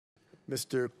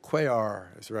Mr.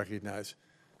 Cuellar is recognized.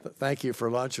 Thank you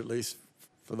for lunch, at least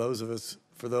for those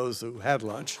who had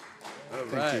lunch.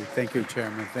 Thank you,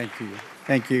 Chairman. Thank you.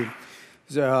 Thank you.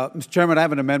 Mr. Chairman, I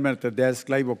have an amendment at the desk,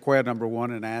 labeled Cuellar number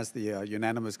 1, and ask the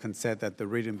unanimous consent that the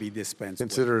reading be dispensed with.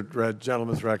 Considered read.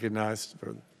 Gentleman's recognized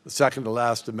for the second to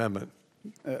last amendment.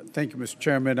 Thank you, Mr.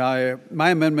 Chairman.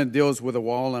 My amendment deals with a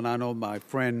wall, and I know my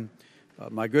friend,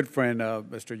 my good friend,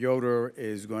 Mr. Yoder,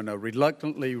 is going to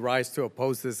reluctantly rise to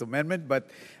oppose this amendment. But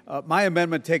my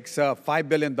amendment takes $5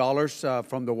 billion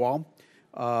from the wall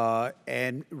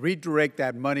and redirect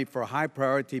that money for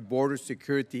high-priority border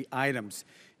security items,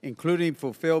 including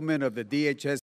fulfillment of the DHS